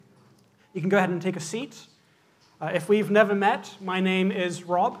You can go ahead and take a seat. If we've never met, my name is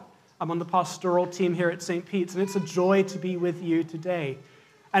Rob. I'm on the pastoral team here at St. Pete's, and it's a joy to be with you today.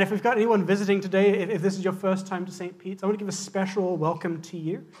 And if we've got anyone visiting today, if this is your first time to St. Pete's, I want to give a special welcome to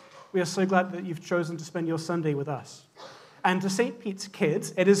you. We are so glad that you've chosen to spend your Sunday with us. And to St. Pete's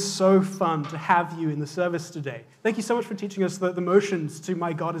kids, it is so fun to have you in the service today. Thank you so much for teaching us the motions to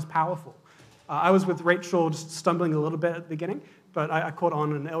My God is Powerful. I was with Rachel just stumbling a little bit at the beginning, but I caught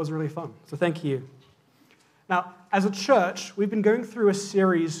on and it was really fun. So thank you. Now, as a church, we've been going through a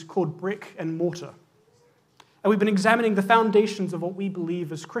series called Brick and Mortar. And we've been examining the foundations of what we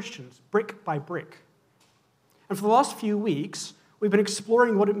believe as Christians, brick by brick. And for the last few weeks, we've been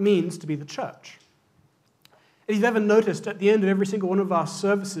exploring what it means to be the church. If you've ever noticed, at the end of every single one of our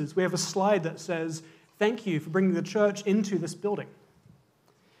services, we have a slide that says, "Thank you for bringing the church into this building."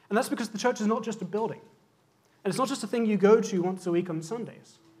 And that's because the church is not just a building. And it's not just a thing you go to once a week on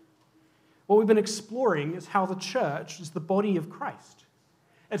Sundays. What we've been exploring is how the church is the body of Christ.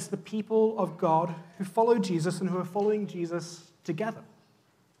 It's the people of God who follow Jesus and who are following Jesus together.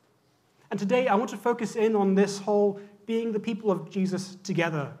 And today I want to focus in on this whole being the people of Jesus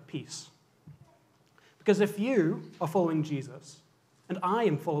together piece. Because if you are following Jesus and I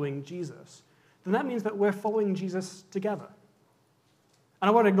am following Jesus, then that means that we're following Jesus together. And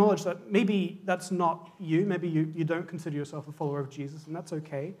I want to acknowledge that maybe that's not you. Maybe you don't consider yourself a follower of Jesus, and that's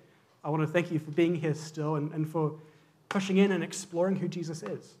okay. I want to thank you for being here still and for pushing in and exploring who Jesus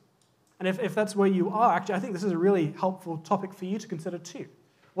is. And if that's where you are, actually, I think this is a really helpful topic for you to consider too.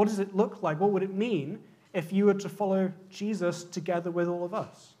 What does it look like? What would it mean if you were to follow Jesus together with all of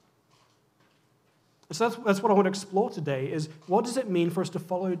us? So that's what I want to explore today, is what does it mean for us to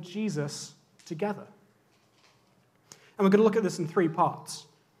follow Jesus together? And we're going to look at this in three parts.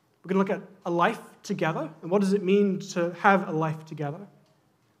 We're going to look at a life together, and what does it mean to have a life together?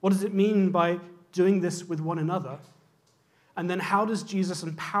 What does it mean by doing this with one another? And then how does Jesus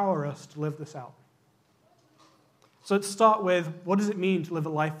empower us to live this out? So let's start with, what does it mean to live a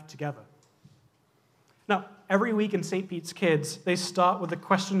life together? Now, every week in St. Pete's Kids, they start with the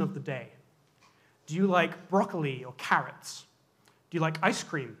question of the day. Do you like broccoli or carrots? Do you like ice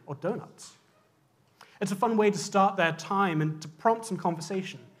cream or donuts? It's a fun way to start their time and to prompt some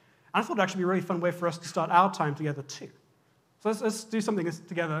conversation. And I thought it'd actually be a really fun way for us to start our time together too. So let's do something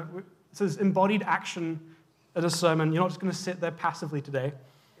together. It says embodied action as a sermon. You're not just going to sit there passively today.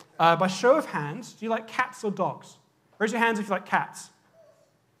 By show of hands, do you like cats or dogs? Raise your hands if you like cats.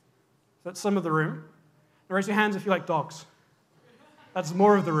 That's some of the room. Now raise your hands if you like dogs. That's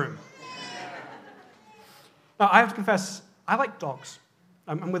more of the room. Now, I have to confess, I like dogs.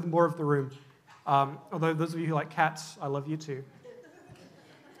 I'm with more of the room. Although those of you who like cats, I love you too.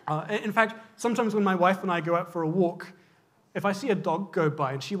 In fact, sometimes when my wife and I go out for a walk, if I see a dog go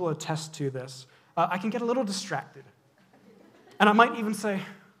by, and she will attest to this, I can get a little distracted. And I might even say,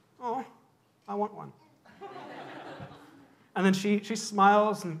 "Oh, I want one." And then she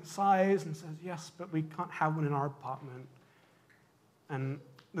smiles and sighs and says, "Yes, but we can't have one in our apartment." And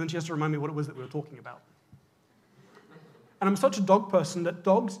then she has to remind me what it was that we were talking about. And I'm such a dog person that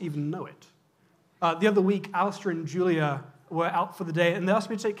dogs even know it. The other week, Alistair and Julia were out for the day, and they asked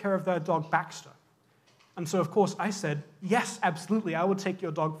me to take care of their dog, Baxter. And so, of course, I said, "Yes, absolutely, I will take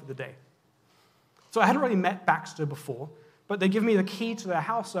your dog for the day." So I hadn't really met Baxter before, but they give me the key to their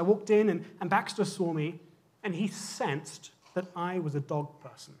house. So I walked in, and Baxter saw me, and he sensed that I was a dog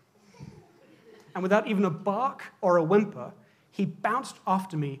person. And without even a bark or a whimper, he bounced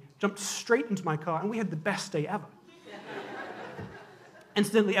after me, jumped straight into my car, and we had the best day ever.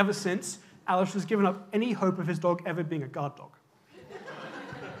 Incidentally, ever since, Alice has given up any hope of his dog ever being a guard dog.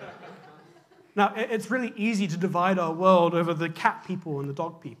 Now, it's really easy to divide our world over the cat people and the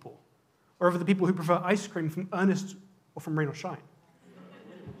dog people, or over the people who prefer ice cream from Ernest or from Rain or Shine.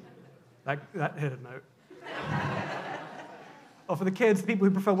 That hit a note. Or for the kids, the people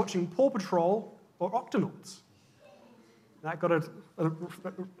who prefer watching Paw Patrol or Octonauts. That got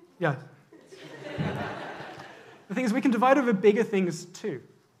yeah. The thing is, we can divide over bigger things too.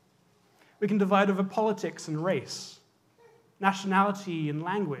 We can divide over politics and race, nationality and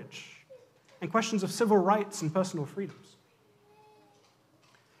language, and questions of civil rights and personal freedoms.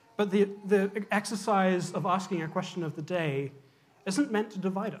 But the exercise of asking a question of the day isn't meant to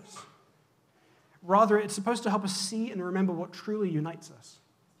divide us. Rather, it's supposed to help us see and remember what truly unites us.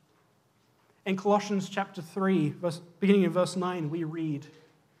 In Colossians chapter 3, beginning in verse 9, we read,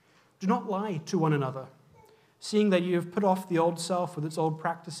 "Do not lie to one another, seeing that you have put off the old self with its old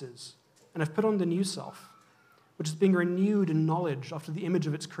practices, and have put on the new self, which is being renewed in knowledge after the image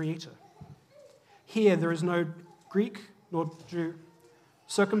of its creator. Here there is no Greek nor Jew,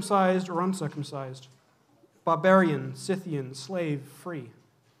 circumcised or uncircumcised, barbarian, Scythian, slave, free.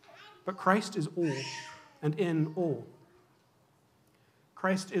 But Christ is all and in all.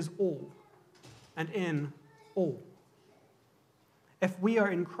 Christ is all and in all. If we are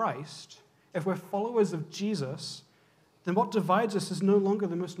in Christ, if we're followers of Jesus, then what divides us is no longer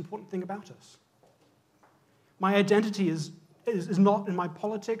the most important thing about us. My identity is not in my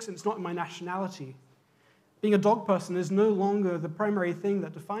politics, and it's not in my nationality. Being a dog person is no longer the primary thing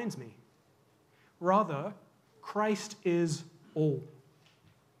that defines me. Rather, Christ is all.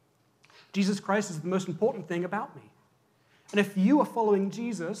 Jesus Christ is the most important thing about me. And if you are following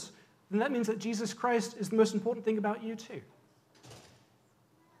Jesus, then that means that Jesus Christ is the most important thing about you too.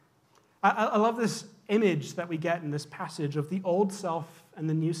 I love this image that we get in this passage of the old self and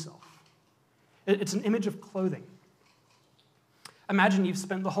the new self. It's an image of clothing. Imagine you've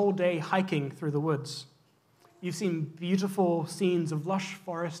spent the whole day hiking through the woods. You've seen beautiful scenes of lush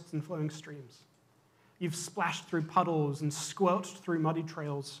forests and flowing streams. You've splashed through puddles and squelched through muddy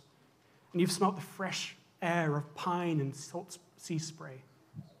trails. And you've smelt the fresh air of pine and salt sea spray.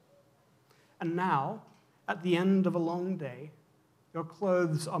 And now, at the end of a long day, your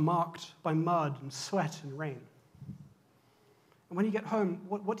clothes are marked by mud and sweat and rain. And when you get home,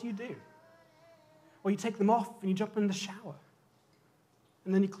 what do? Well, you take them off and you jump in the shower.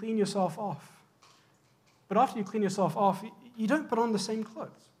 And then you clean yourself off. But after you clean yourself off, you don't put on the same clothes.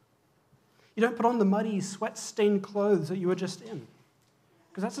 You don't put on the muddy, sweat-stained clothes that you were just in,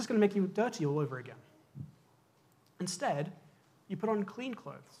 because that's just going to make you dirty all over again. Instead, you put on clean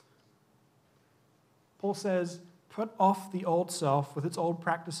clothes. Paul says, put off the old self with its old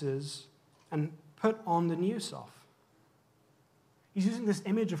practices and put on the new self. He's using this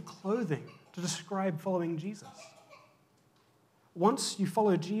image of clothing to describe following Jesus. Once you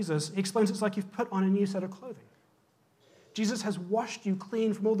follow Jesus, he explains it's like you've put on a new set of clothing. Jesus has washed you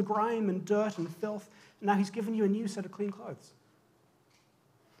clean from all the grime and dirt and filth, and now he's given you a new set of clean clothes.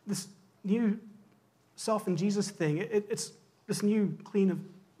 This new self in Jesus thing, it's this new clean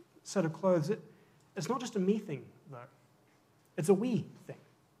set of clothes. It's not just a me thing, though. It's a we thing.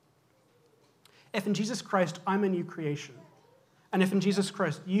 If in Jesus Christ I'm a new creation, and if in Jesus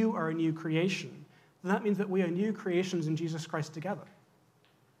Christ you are a new creation, then that means that we are new creations in Jesus Christ together.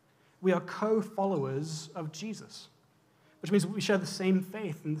 We are co-followers of Jesus, which means we share the same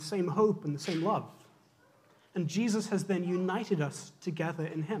faith and the same hope and the same love. And Jesus has then united us together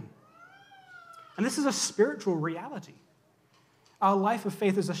in him. And this is a spiritual reality. Our life of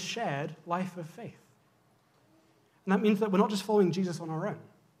faith is a shared life of faith. And that means that we're not just following Jesus on our own.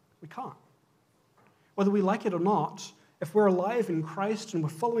 We can't. Whether we like it or not, if we're alive in Christ and we're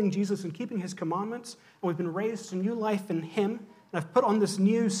following Jesus and keeping his commandments, and we've been raised to new life in him, and I've put on this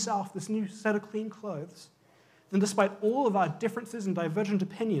new self, this new set of clean clothes, then despite all of our differences and divergent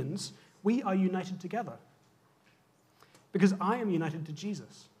opinions, we are united together. Because I am united to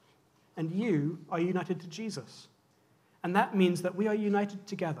Jesus, and you are united to Jesus. And that means that we are united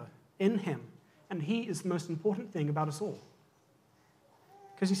together in him, and he is the most important thing about us all.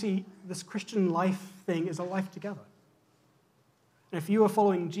 Because you see, this Christian life thing is a life together. And if you are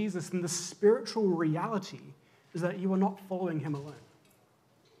following Jesus, then the spiritual reality is that you are not following him alone.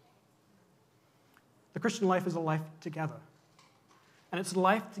 The Christian life is a life together. And it's a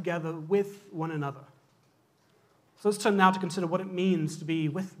life together with one another. So let's turn now to consider what it means to be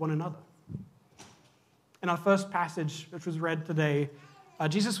with one another. In our first passage, which was read today,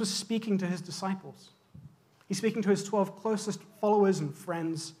 Jesus was speaking to his disciples. He's speaking to his 12 closest followers and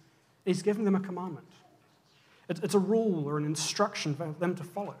friends, and he's giving them a commandment. It's a rule or an instruction for them to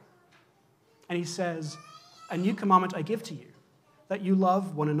follow. And he says, "A new commandment I give to you, that you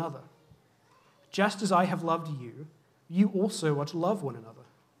love one another. Just as I have loved you, you also are to love one another.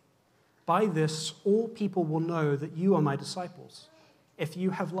 By this, all people will know that you are my disciples, if you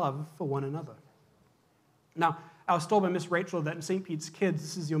have love for one another." Now, I was told by Miss Rachel that in St. Pete's Kids,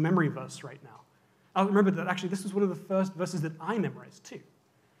 this is your memory verse right now. I remembered that actually this was one of the first verses that I memorized too.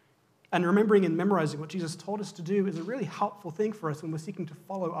 And remembering and memorizing what Jesus told us to do is a really helpful thing for us when we're seeking to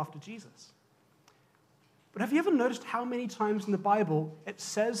follow after Jesus. But have you ever noticed how many times in the Bible it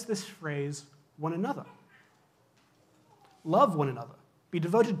says this phrase, one another? Love one another, be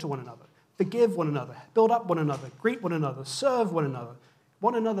devoted to one another, forgive one another, build up one another, greet one another, serve one another,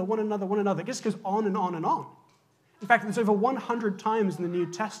 one another, one another, one another. It just goes on and on and on. In fact, there's over 100 times in the New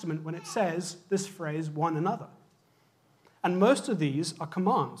Testament when it says this phrase, one another. And most of these are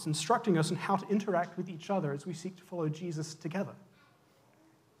commands instructing us on how to interact with each other as we seek to follow Jesus together.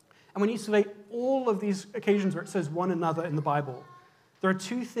 And when you survey all of these occasions where it says one another in the Bible, there are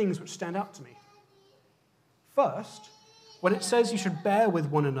two things which stand out to me. First, when it says you should bear with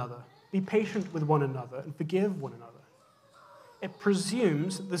one another, be patient with one another, and forgive one another, it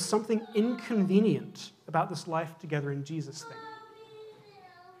presumes that there's something inconvenient about this life together in Jesus thing.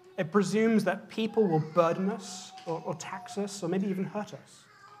 It presumes that people will burden us or tax us or maybe even hurt us.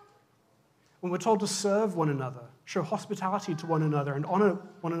 When we're told to serve one another, show hospitality to one another, and honor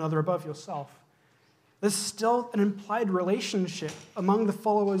one another above yourself, there's still an implied relationship among the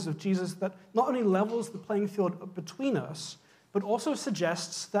followers of Jesus that not only levels the playing field between us, but also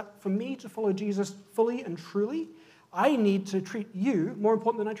suggests that for me to follow Jesus fully and truly, I need to treat you more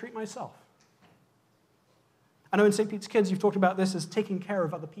important than I treat myself. I know in St. Pete's Kids, you've talked about this as taking care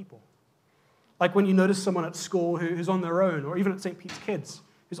of other people. Like when you notice someone at school who's on their own, or even at St. Pete's Kids,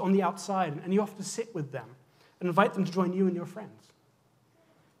 who's on the outside, and you have to sit with them and invite them to join you and your friends.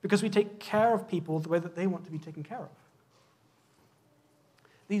 Because we take care of people the way that they want to be taken care of.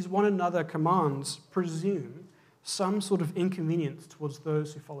 These one another commands presume some sort of inconvenience towards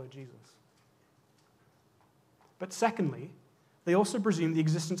those who follow Jesus. But secondly, they also presume the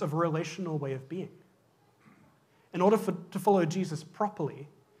existence of a relational way of being. In order to follow Jesus properly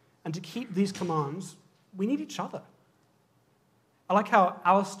and to keep these commands, we need each other. I like how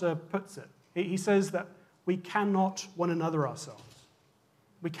Alistair puts it. He says that we cannot one another ourselves.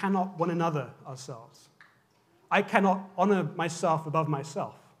 We cannot one another ourselves. I cannot honor myself above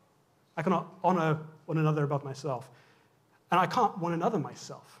myself. I cannot honor one another above myself. And I can't one another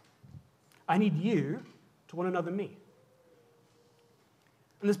myself. I need you to one another me.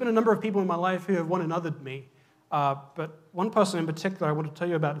 And there's been a number of people in my life who have one anothered me, but one person in particular I want to tell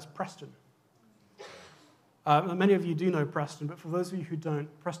you about is Preston. Many of you do know Preston, but for those of you who don't,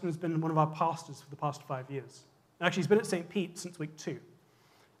 Preston has been one of our pastors for the past 5 years. Actually, he's been at St. Pete since week 2.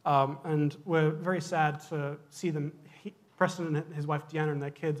 And we're very sad to see them. Preston and his wife Deanna and their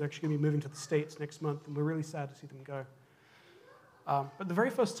kids are actually going to be moving to the States next month, and we're really sad to see them go. But the very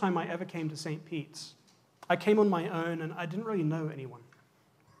first time I ever came to St. Pete's, I came on my own, and I didn't really know anyone.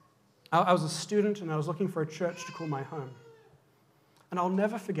 I was a student, and I was looking for a church to call my home. And I'll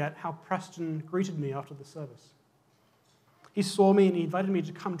never forget how Preston greeted me after the service. He saw me, and he invited me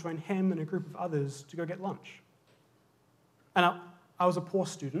to come join him and a group of others to go get lunch. And I was a poor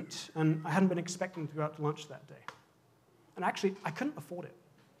student, and I hadn't been expecting to go out to lunch that day. And actually, I couldn't afford it.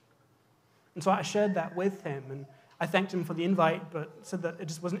 And so I shared that with him, and I thanked him for the invite, but said that it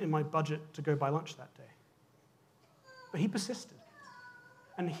just wasn't in my budget to go buy lunch that day. But he persisted.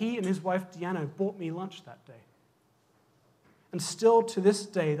 And he and his wife, Deanna, bought me lunch that day. And still to this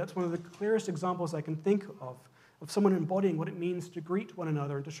day, that's one of the clearest examples I can think of someone embodying what it means to greet one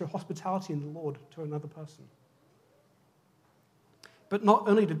another and to show hospitality in the Lord to another person. But not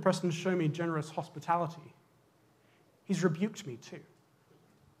only did Preston show me generous hospitality, he's rebuked me too.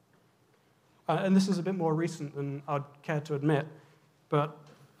 And this is a bit more recent than I'd care to admit, but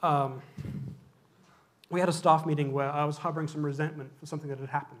we had a staff meeting where I was harboring some resentment for something that had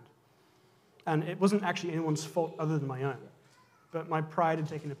happened. And it wasn't actually anyone's fault other than my own. But my pride had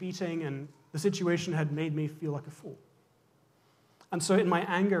taken a beating, and the situation had made me feel like a fool. And so in my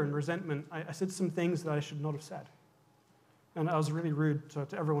anger and resentment, I said some things that I should not have said. And I was really rude to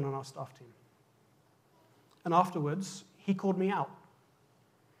everyone on our staff team. And afterwards, he called me out.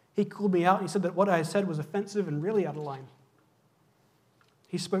 He called me out, and he said that what I said was offensive and really out of line.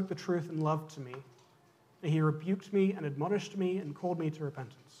 He spoke the truth in love to me, and he rebuked me and admonished me and called me to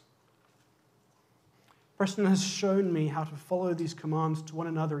repentance. Preston has shown me how to follow these commands to one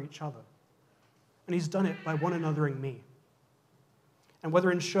another, each other. And he's done it by one anothering me. And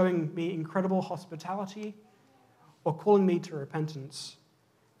whether in showing me incredible hospitality or calling me to repentance,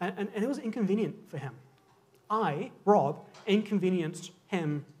 and it was inconvenient for him. I, Rob, inconvenienced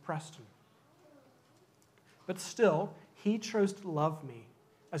him, Preston. But still, he chose to love me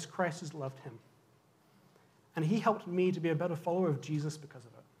as Christ has loved him. And he helped me to be a better follower of Jesus because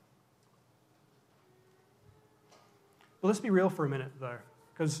of it. But let's be real for a minute, though,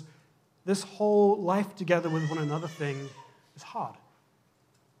 because this whole life together with one another thing is hard.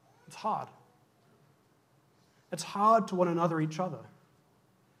 It's hard. It's hard to one another each other.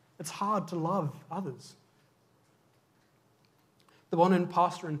 It's hard to love others. The well-known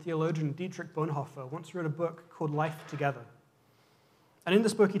pastor and theologian Dietrich Bonhoeffer once wrote a book called Life Together. And in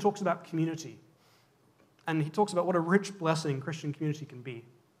this book, he talks about community. And he talks about what a rich blessing Christian community can be.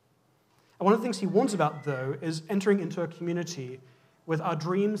 And one of the things he warns about, though, is entering into a community with our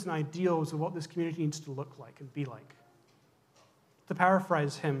dreams and ideals of what this community needs to look like and be like. To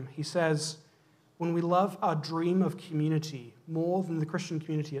paraphrase him, he says, when we love our dream of community more than the Christian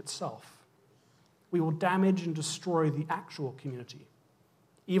community itself, we will damage and destroy the actual community,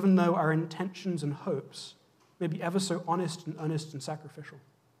 even though our intentions and hopes maybe ever so honest and earnest and sacrificial.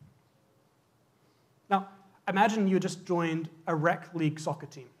 Now, imagine you just joined a rec league soccer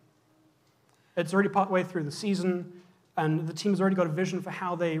team. It's already partway through the season, and the team's already got a vision for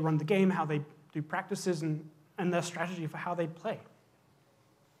how they run the game, how they do practices, and their strategy for how they play.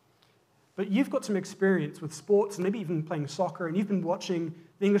 But you've got some experience with sports and maybe even playing soccer, and you've been watching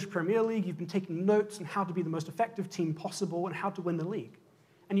the English Premier League, you've been taking notes on how to be the most effective team possible and how to win the league.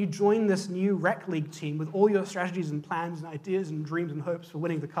 And you join this new rec league team with all your strategies and plans and ideas and dreams and hopes for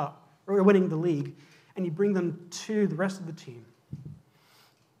winning the cup, or winning the league, and you bring them to the rest of the team.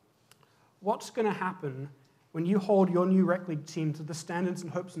 What's going to happen when you hold your new rec league team to the standards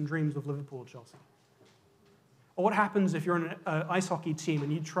and hopes and dreams of Liverpool or Chelsea? Or what happens if you're on an ice hockey team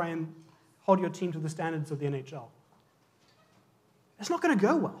and you try and hold your team to the standards of the NHL? It's not going to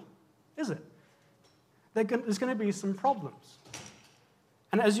go well, is it? There's going to be some problems.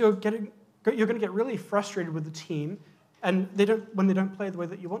 And as you're going to get really frustrated with the team, and when they don't play the way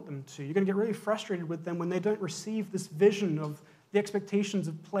that you want them to. You're going to get really frustrated with them when they don't receive this vision of the expectations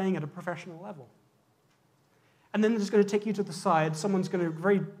of playing at a professional level. And then they're just going to take you to the side. Someone's going to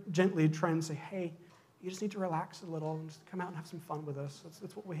very gently try and say, hey, you just need to relax a little and just come out and have some fun with us.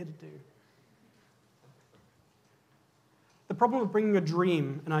 That's what we're here to do. The problem with bringing a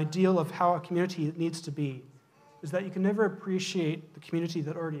dream, an ideal of how a community needs to be, is that you can never appreciate the community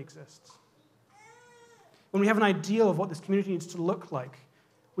that already exists. When we have an ideal of what this community needs to look like,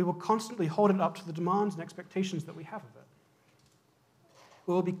 we will constantly hold it up to the demands and expectations that we have of it.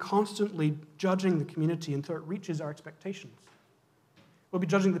 We will be constantly judging the community until it reaches our expectations. We'll be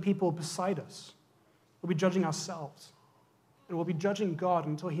judging the people beside us. We'll be judging ourselves. And we'll be judging God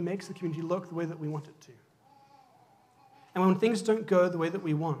until he makes the community look the way that we want it to. And when things don't go the way that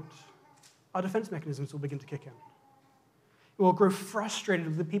we want, our defense mechanisms will begin to kick in. We'll grow frustrated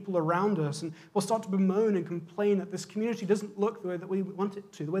with the people around us, and we'll start to bemoan and complain that this community doesn't look the way that we want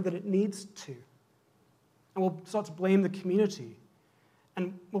it to, the way that it needs to. And we'll start to blame the community,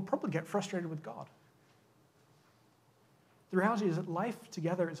 and we'll probably get frustrated with God. The reality is that life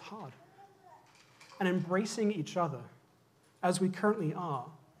together is hard, and embracing each other as we currently are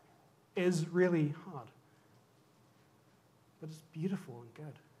is really hard. But it's beautiful and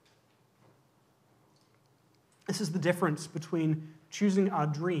good. This is the difference between choosing our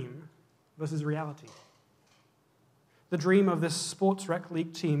dream versus reality. The dream of this sports rec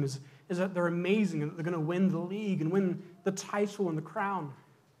league team is that they're amazing and that they're going to win the league and win the title and the crown.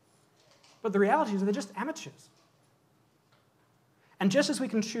 But the reality is that they're just amateurs. And just as we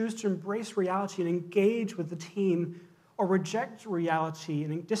can choose to embrace reality and engage with the team, or reject reality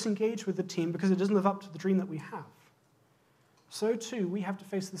and disengage with the team because it doesn't live up to the dream that we have, so too we have to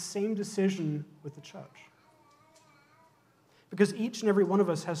face the same decision with the church. Because each and every one of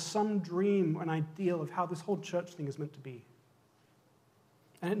us has some dream or an ideal of how this whole church thing is meant to be.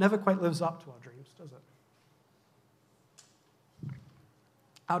 And it never quite lives up to our dreams, does it?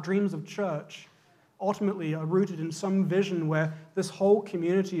 Our dreams of church ultimately are rooted in some vision where this whole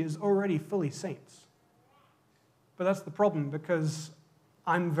community is already fully saints. But that's the problem, because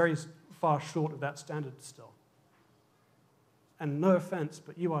I'm very far short of that standard still. And no offense,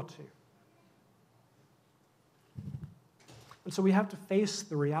 but you are too. And so we have to face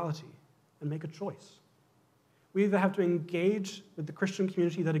the reality and make a choice. We either have to engage with the Christian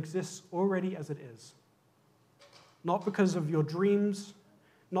community that exists already as it is, not because of your dreams,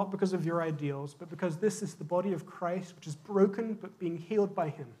 not because of your ideals, but because this is the body of Christ, which is broken but being healed by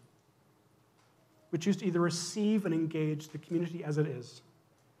him. We choose to either receive and engage the community as it is,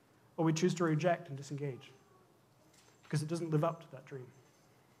 or we choose to reject and disengage because it doesn't live up to that dream.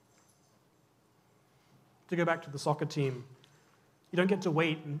 To go back to the soccer team, you don't get to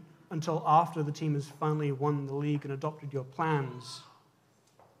wait until after the team has finally won the league and adopted your plans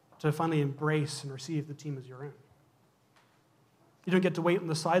to finally embrace and receive the team as your own. You don't get to wait on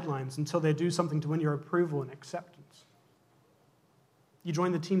the sidelines until they do something to win your approval and acceptance. You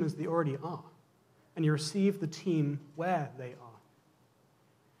join the team as they already are, and you receive the team where they are.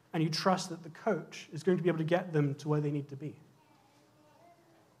 And you trust that the coach is going to be able to get them to where they need to be.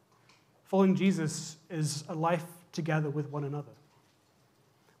 Following Jesus is a life together with one another.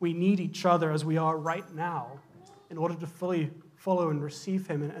 We need each other as we are right now in order to fully follow and receive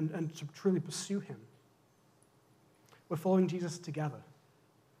him and to truly pursue him. We're following Jesus together.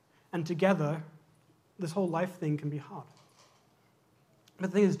 And together, this whole life thing can be hard.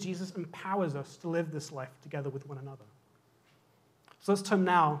 But the thing is, Jesus empowers us to live this life together with one another. So let's turn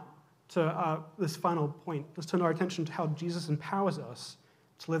now to this final point. Let's turn our attention to how Jesus empowers us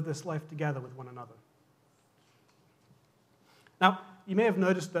to live this life together with one another. Now, you may have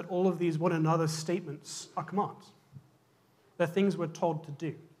noticed that all of these one another statements are commands. They're things we're told to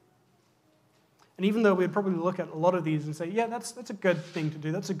do. And even though we'd probably look at a lot of these and say, yeah, that's a good thing to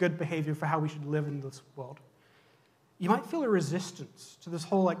do, that's a good behavior for how we should live in this world, you might feel a resistance to this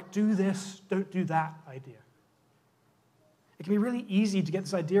whole, do this, don't do that idea. It can be really easy to get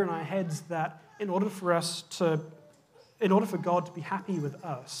this idea in our heads that in order for God to be happy with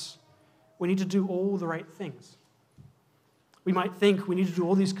us, we need to do all the right things. We might think we need to do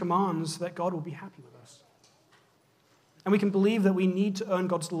all these commands that God will be happy with us. And we can believe that we need to earn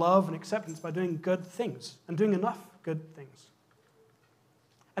God's love and acceptance by doing good things and doing enough good things.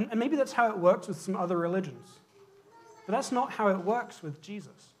 And maybe that's how it works with some other religions. But that's not how it works with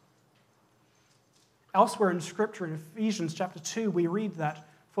Jesus. Elsewhere in Scripture, in Ephesians chapter 2, we read that,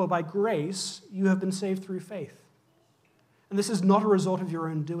 "For by grace you have been saved through faith. And this is not a result of your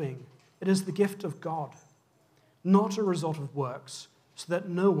own doing. It is the gift of God, not a result of works, so that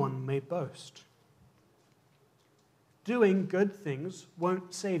no one may boast." Doing good things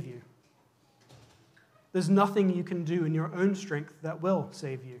won't save you. There's nothing you can do in your own strength that will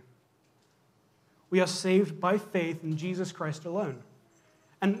save you. We are saved by faith in Jesus Christ alone.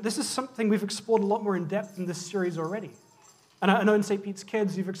 And this is something we've explored a lot more in depth in this series already. And I know in St. Pete's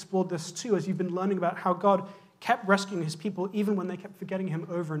Kids you've explored this too, as you've been learning about how God kept rescuing his people even when they kept forgetting him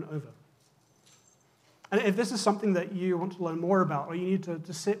over and over. And if this is something that you want to learn more about or you need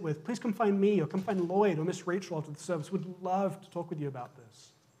to sit with, please come find me or come find Lloyd or Miss Rachel after the service. We'd love to talk with you about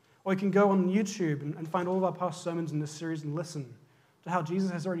this. Or you can go on YouTube and find all of our past sermons in this series and listen to how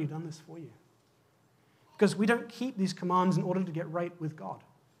Jesus has already done this for you. Because we don't keep these commands in order to get right with God.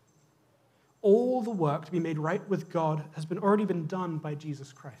 All the work to be made right with God has already been done by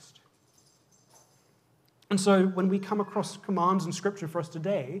Jesus Christ. And so when we come across commands in Scripture for us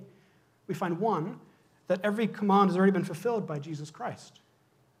today, we find one, that every command has already been fulfilled by Jesus Christ.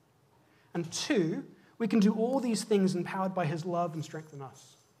 And two, we can do all these things empowered by his love and strength in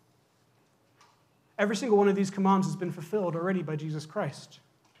us. Every single one of these commands has been fulfilled already by Jesus Christ.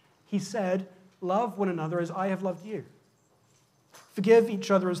 He said, "Love one another as I have loved you. Forgive each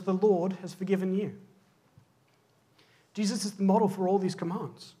other as the Lord has forgiven you." Jesus is the model for all these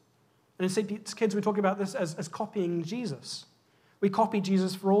commands. And in St. Pete's Kids, we talk about this as copying Jesus. We copy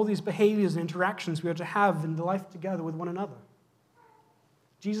Jesus for all these behaviors and interactions we are to have in the life together with one another.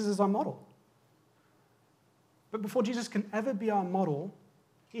 Jesus is our model. But before Jesus can ever be our model,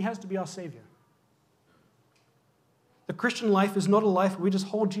 he has to be our Savior. The Christian life is not a life where we just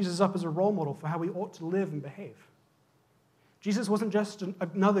hold Jesus up as a role model for how we ought to live and behave. Jesus wasn't just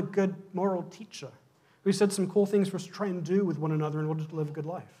another good moral teacher who said some cool things for us to try and do with one another in order to live a good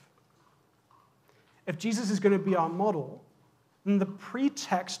life. If Jesus is going to be our model, then the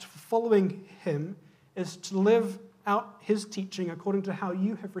pretext for following him is to live out his teaching according to how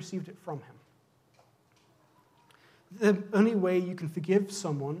you have received it from him. The only way you can forgive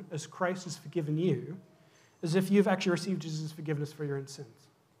someone as Christ has forgiven you is if you've actually received Jesus' forgiveness for your own sins.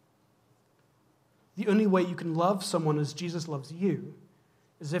 The only way you can love someone as Jesus loves you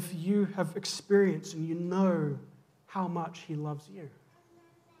is if you have experienced and you know how much he loves you.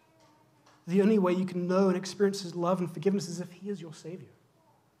 The only way you can know and experience his love and forgiveness is if he is your Savior.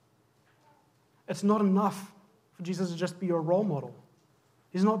 It's not enough for Jesus to just be your role model.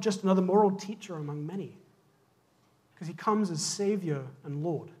 He's not just another moral teacher among many, because he comes as Savior and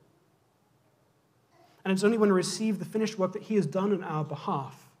Lord. And it's only when we receive the finished work that he has done on our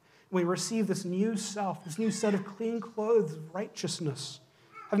behalf, when we receive this new self, this new set of clean clothes of righteousness,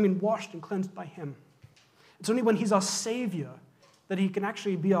 having been washed and cleansed by him. It's only when he's our Savior that he can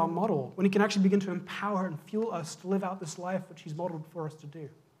actually be our model, when he can actually begin to empower and fuel us to live out this life which he's modeled for us to do.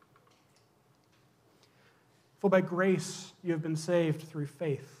 For by grace you have been saved through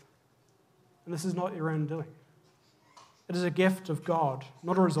faith. And this is not your own doing. It is a gift of God,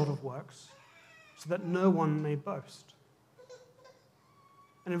 not a result of works, so that no one may boast.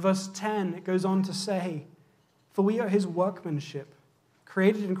 And in verse 10, it goes on to say, "For we are his workmanship,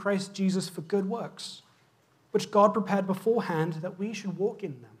 created in Christ Jesus for good works, which God prepared beforehand that we should walk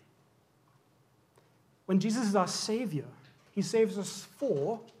in them." When Jesus is our Savior, he saves us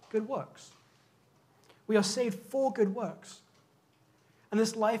for good works. We are saved for good works. And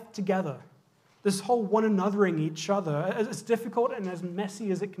this life together, this whole one anothering each other, as difficult and as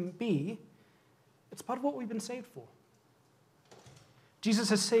messy as it can be, it's part of what we've been saved for. Jesus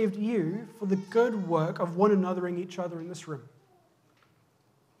has saved you for the good work of one anothering each other in this room,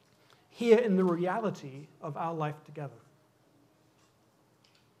 here in the reality of our life together.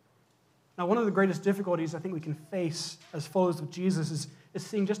 Now, one of the greatest difficulties I think we can face as followers of Jesus is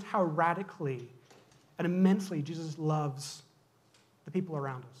seeing just how radically and immensely Jesus loves the people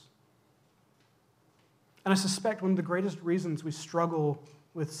around us. And I suspect one of the greatest reasons we struggle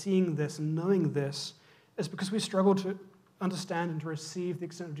with seeing this and knowing this is because we struggle to understand and to receive the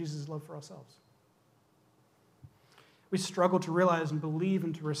extent of Jesus' love for ourselves. We struggle to realize and believe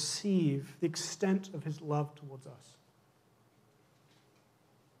and to receive the extent of his love towards us.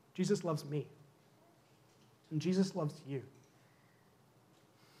 Jesus loves me. And Jesus loves you.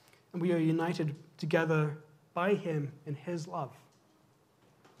 And we are united together by him in his love.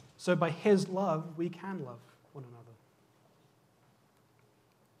 So by his love, we can love one another.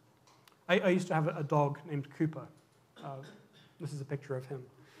 I used to have a dog named Cooper. This is a picture of him.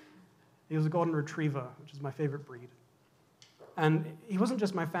 He was a golden retriever, which is my favorite breed. And he wasn't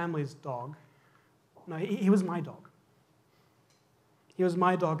just my family's dog. No, he was my dog. He was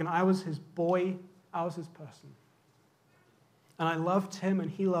my dog, and I was his boy. I was his person. And I loved him, and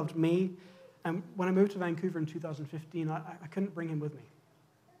he loved me. And when I moved to Vancouver in 2015, I couldn't bring him with me.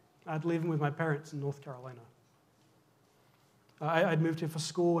 I'd leave him with my parents in North Carolina. I'd moved here for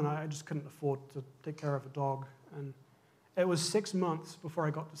school, and I just couldn't afford to take care of a dog. And it was 6 months before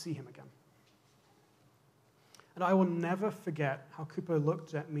I got to see him again. And I will never forget how Cooper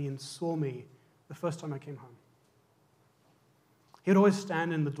looked at me and saw me the first time I came home. He would always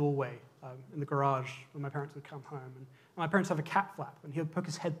stand in the doorway in the garage when my parents would come home. And my parents have a cat flap, and he would poke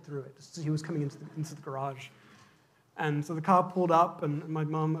his head through it just as he was coming into the garage. And so the car pulled up, and my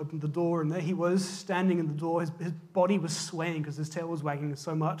mum opened the door, and there he was, standing in the door. His body was swaying because his tail was wagging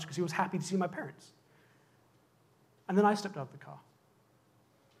so much because he was happy to see my parents. And then I stepped out of the car.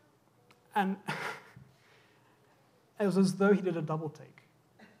 And it was as though he did a double take.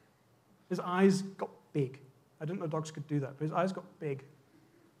 His eyes got big. I didn't know dogs could do that, but his eyes got big.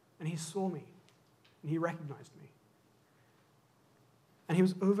 And he saw me, and he recognized me. And he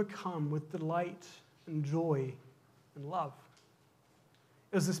was overcome with delight and joy and love.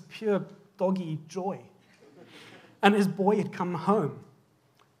 It was this pure doggy joy. And his boy had come home,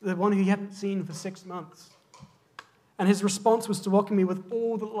 the one who he hadn't seen for 6 months. And his response was to welcome me with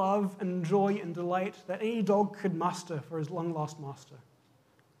all the love and joy and delight that any dog could muster for his long-lost master.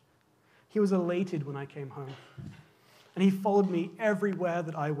 He was elated when I came home, and he followed me everywhere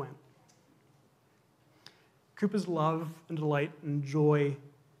that I went. Cooper's love and delight and joy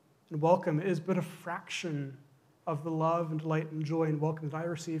and welcome is but a fraction of the love and delight and joy and welcome that I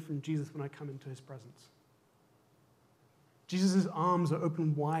receive from Jesus when I come into his presence. Jesus' arms are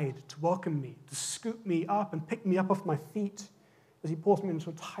open wide to welcome me, to scoop me up and pick me up off my feet as he pulls me into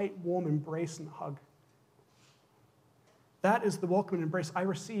a tight, warm embrace and hug. That is the welcome and embrace I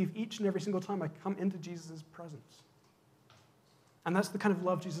receive each and every single time I come into Jesus' presence. And that's the kind of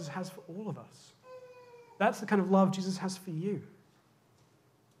love Jesus has for all of us. That's the kind of love Jesus has for you.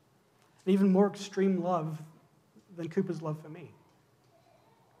 An even more extreme love than Cooper's love for me.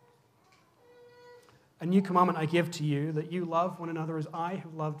 A new commandment I give to you, that you love one another as I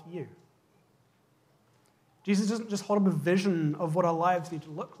have loved you. Jesus doesn't just hold up a vision of what our lives need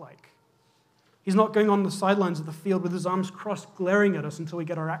to look like. He's not going on the sidelines of the field with his arms crossed, glaring at us until we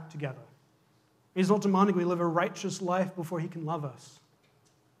get our act together. He's not demanding we live a righteous life before he can love us.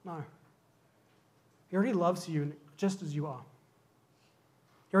 No. He already loves you just as you are.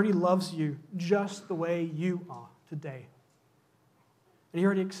 He already loves you just the way you are today. And he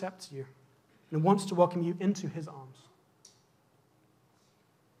already accepts you and wants to welcome you into his arms.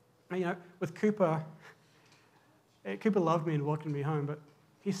 And, with Cooper, Cooper loved me and welcomed me home, but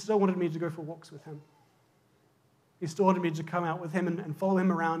he still wanted me to go for walks with him. He still wanted me to come out with him and follow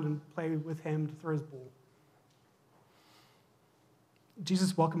him around and play with him to throw his ball.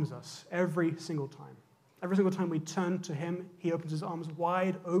 Jesus welcomes us every single time. Every single time we turn to him, he opens his arms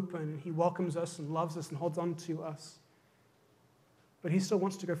wide open, and he welcomes us and loves us and holds on to us. But he still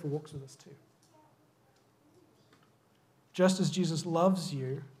wants to go for walks with us too. Just as Jesus loves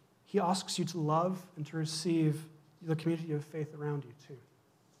you, he asks you to love and to receive the community of faith around you too.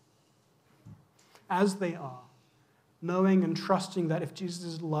 As they are, knowing and trusting that if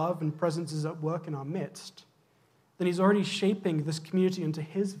Jesus' love and presence is at work in our midst, then he's already shaping this community into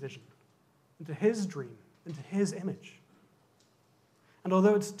his vision, into his dream, into his image. And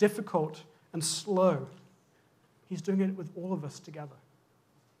although it's difficult and slow, he's doing it with all of us together.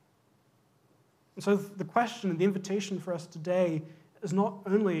 And so the question and the invitation for us today is not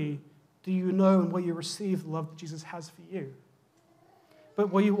only do you know and will you receive the love that Jesus has for you,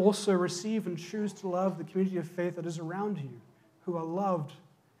 but will you also receive and choose to love the community of faith that is around you, who are loved,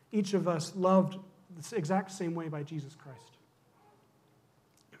 each of us loved the exact same way by Jesus Christ.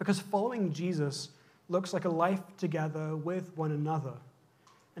 Because following Jesus looks like a life together with one another,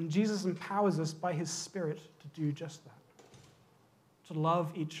 and Jesus empowers us by his Spirit to do just that. to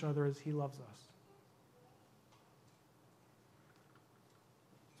love each other as he loves us.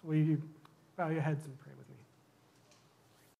 So will you bow your heads and pray with me?